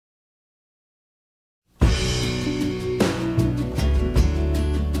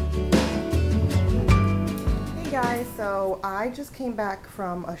So I just came back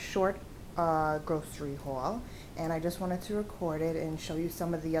from a short grocery haul, and I just wanted to record it and show you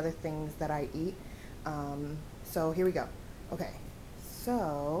some of the other things that I eat. So here we go. Okay,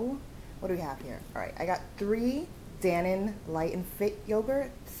 so what do we have here? All right, I got 3 Dannon Light and Fit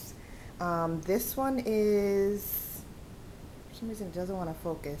yogurts. This one is, for some reason it doesn't want to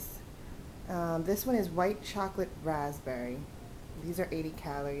focus. This one is white chocolate raspberry. These are 80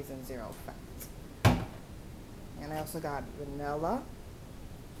 calories and 0 fat. And I also got vanilla.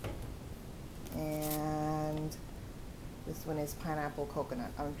 And this one is pineapple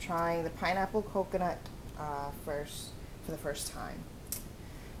coconut. I'm trying the pineapple coconut for the first time.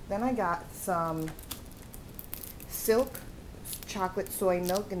 Then I got some Silk chocolate soy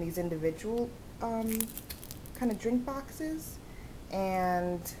milk in these individual kind of drink boxes.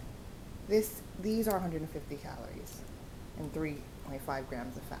 And these are 150 calories and 3.5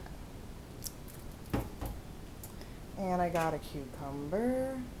 grams of fat. And I got a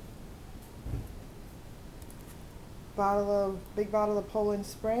cucumber, big bottle of Poland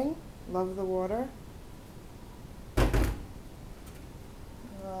Spring, love the water.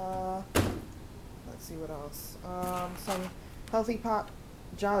 Let's see what else. Some Healthy Pop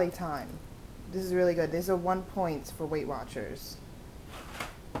Jolly Time. This is really good. These are 1 point for Weight Watchers.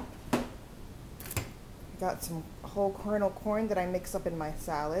 Got some whole kernel corn that I mix up in my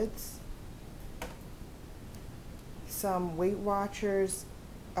salads. Some Weight Watchers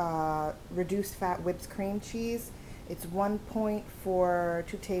reduced fat whipped cream cheese. It's 1 point for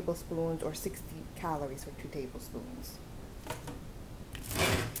 2 tablespoons or 60 calories for 2 tablespoons.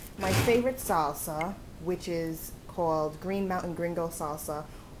 My favorite salsa, which is called Green Mountain Gringo salsa,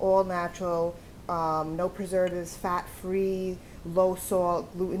 all natural, no preservatives, fat free, low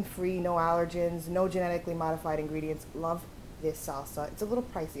salt, gluten free, no allergens, no genetically modified ingredients. Love this salsa. It's a little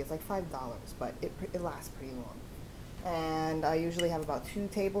pricey. It's like $5, but it lasts pretty long. And I usually have about 2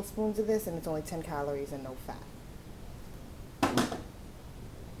 tablespoons of this, and it's only 10 calories and no fat.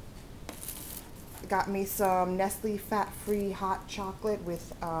 Got me some Nestle fat-free hot chocolate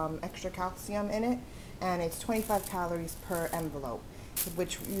with extra calcium in it, and it's 25 calories per envelope,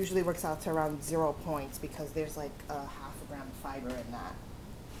 which usually works out to around 0 points because there's like a half a gram of fiber in that.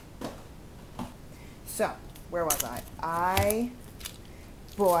 So, where was I? I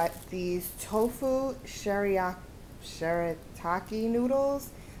bought these tofu shirataki noodles.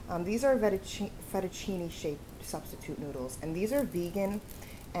 These are fettuccine shaped substitute noodles, and these are vegan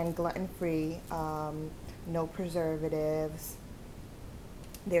and gluten-free, no preservatives.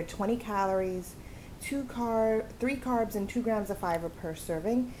 They're 20 calories, 3 carbs, and 2 grams of fiber per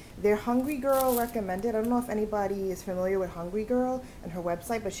serving. They're Hungry Girl recommended. I don't know if anybody is familiar with Hungry Girl and her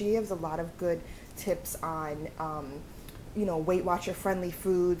website, but she gives a lot of good tips on Weight Watcher friendly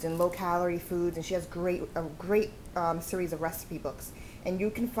foods and low calorie foods, and she has a great series of recipe books, and you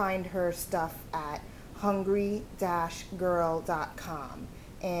can find her stuff at hungry-girl.com,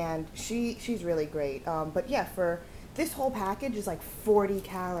 and she's really great. But yeah, for this whole package is like 40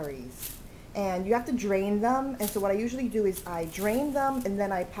 calories, and you have to drain them. And so what I usually do is I drain them and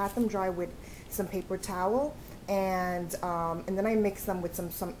then I pat them dry with some paper towel, and then I mix them with some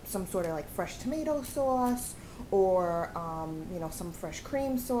sort of like fresh tomato sauce, or some fresh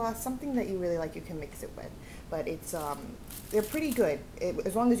cream sauce, something that you really like. You can mix it with, but it's they're pretty good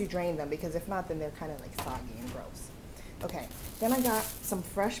as long as you drain them, because if not, then they're kind of like soggy and gross. Okay, then I got some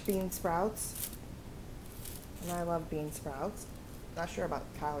fresh bean sprouts, and I love bean sprouts. Not sure about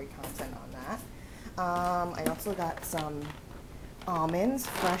calorie content on that. I also got some almonds,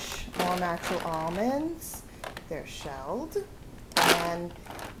 fresh all natural almonds. They're shelled, and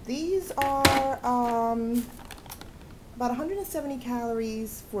these are about 170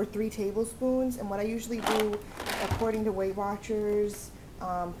 calories for 3 tablespoons. And what I usually do, according to Weight Watchers,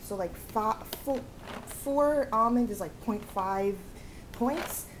 so like 4 almonds is like 0.5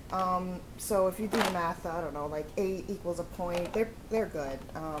 points. So if you do the math, I don't know, like 8 equals a point. They're good.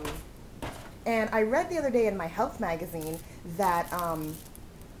 And I read the other day in my health magazine that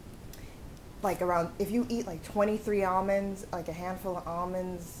like around, if you eat like 23 almonds, like a handful of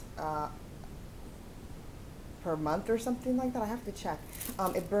almonds per month or something like that, I have to check,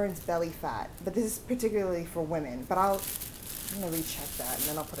 it burns belly fat. But this is particularly for women, but I'm gonna recheck that, and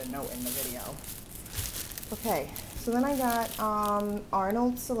then I'll put a note in the video. Okay, so then I got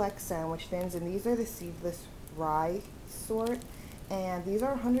Arnold Select Sandwich Thins, and these are the seedless rye sort, and these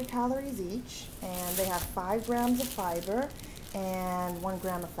are 100 calories each, and they have 5 grams of fiber and 1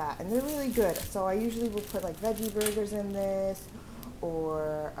 gram of fat, and they're really good. So I usually will put like veggie burgers in this,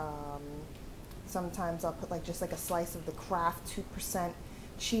 or sometimes I'll put like just like a slice of the Kraft 2%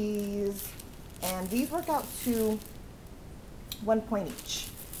 cheese. And these work out to 1 point each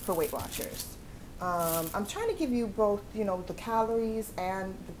for Weight Watchers. I'm trying to give you both, you know, the calories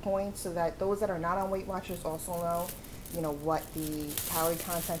and the points so that those that are not on Weight Watchers also know, you know, what the calorie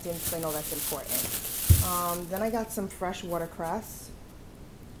content is, because I know that's important. Then I got some fresh watercress.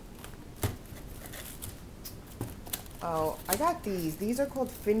 Oh, I got these. These are called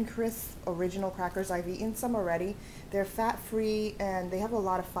Fincrisp Original Crackers. I've eaten some already. They're fat-free and they have a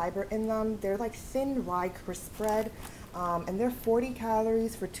lot of fiber in them. They're like thin rye crisp bread, and they're 40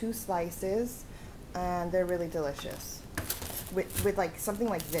 calories for 2 slices, and they're really delicious. With like something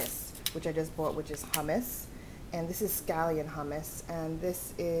like this, which I just bought, which is hummus, and this is scallion hummus, and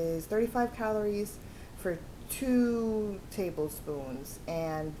this is 35 calories for 2 tablespoons,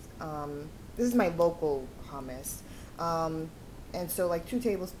 and this is my local hummus. And so like 2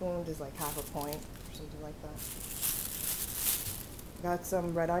 tablespoons is like half a point or something like that. Got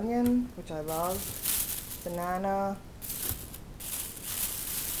some red onion, which I love, banana,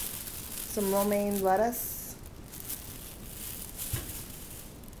 some romaine lettuce,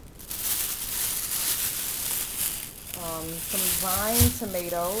 some vine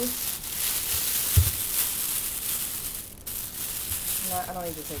tomatoes. I don't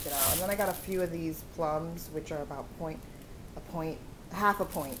need to take it out. And then I got a few of these plums, which are about half a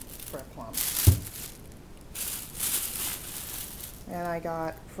point for a plum. And I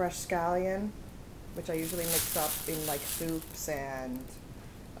got fresh scallion, which I usually mix up in like soups and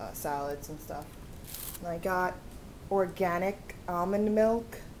salads and stuff. And I got organic almond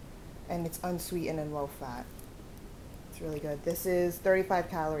milk, and it's unsweetened and low fat. It's really good. This is 35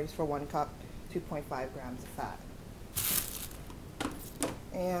 calories for 1 cup, 2.5 grams of fat.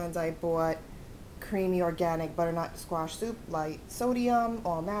 And I bought creamy organic butternut squash soup, light sodium,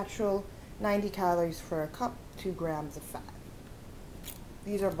 all natural, 90 calories for a cup, 2 grams of fat.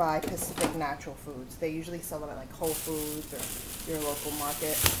 These are by Pacific Natural Foods. They usually sell them at like Whole Foods or your local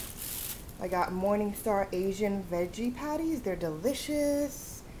market. I got Morningstar Asian veggie patties. They're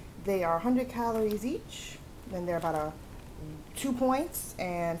delicious. They are 100 calories each, and they're about 2 points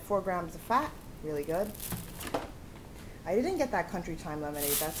and 4 grams of fat. Really good. I didn't get that Country Time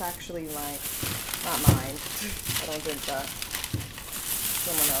lemonade. That's actually like, not mine. I don't drink that.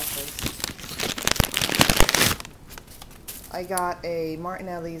 Someone else's. I got a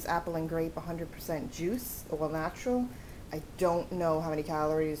Martinelli's Apple and Grape 100% juice, all natural. I don't know how many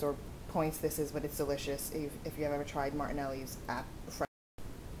calories or points this is, but it's delicious if you have ever tried Martinelli's app.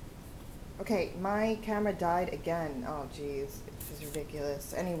 Okay, my camera died again. Oh, geez. This is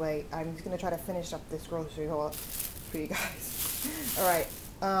ridiculous. Anyway, I'm just going to try to finish up this grocery haul for you guys. All right.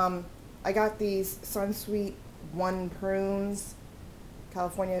 I got these Sunsweet 1 prunes,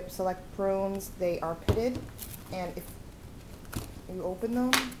 California Select prunes. They are pitted, and if you open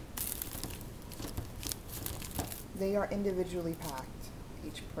them, they are individually packed,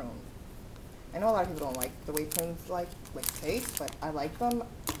 each prune. I know a lot of people don't like the way prunes like taste, but I like them.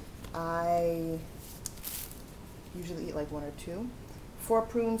 I usually eat like 1 or 2. 4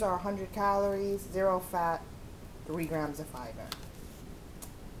 prunes are 100 calories, 0 fat, 3 grams of fiber.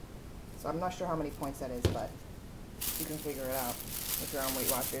 So I'm not sure how many points that is, but you can figure it out if you're on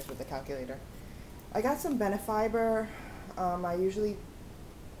Weight Watchers with the calculator. I got some Benefiber. I usually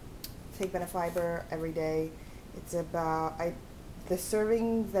take Benefiber every day. It's about, the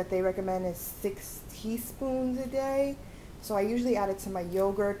serving that they recommend is 6 teaspoons a day. So I usually add it to my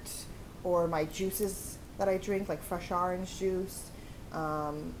yogurt or my juices that I drink, like fresh orange juice,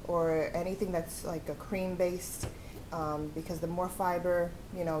 or anything that's like a cream based, because the more fiber,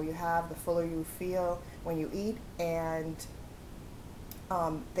 you know, you have, the fuller you feel when you eat. And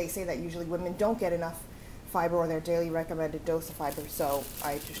they say that usually women don't get enough fiber or their daily recommended dose of fiber, so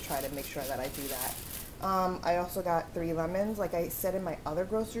I just try to make sure that I do that. I also got 3 lemons. Like I said in my other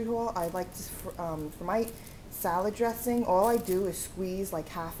grocery haul, I like to, for my salad dressing, all I do is squeeze like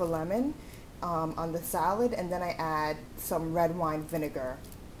half a lemon on the salad, and then I add some red wine vinegar,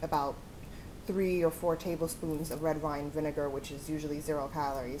 about 3 or 4 tablespoons of red wine vinegar, which is usually 0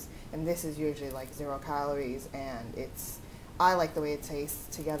 calories, and this is usually like 0 calories, and I like the way it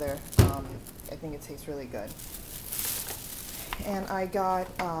tastes together. I think it tastes really good. And I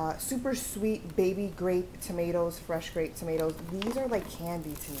got super sweet baby grape tomatoes, fresh grape tomatoes. These are like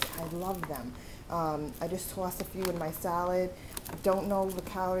candy to me. I love them. I just tossed a few in my salad. Don't know the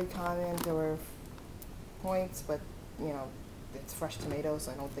calorie content or points, but you know, it's fresh tomatoes,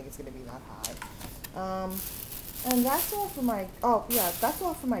 so I don't think it's going to be that high. And that's all for my, oh yeah, that's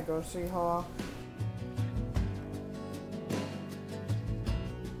all for my grocery haul.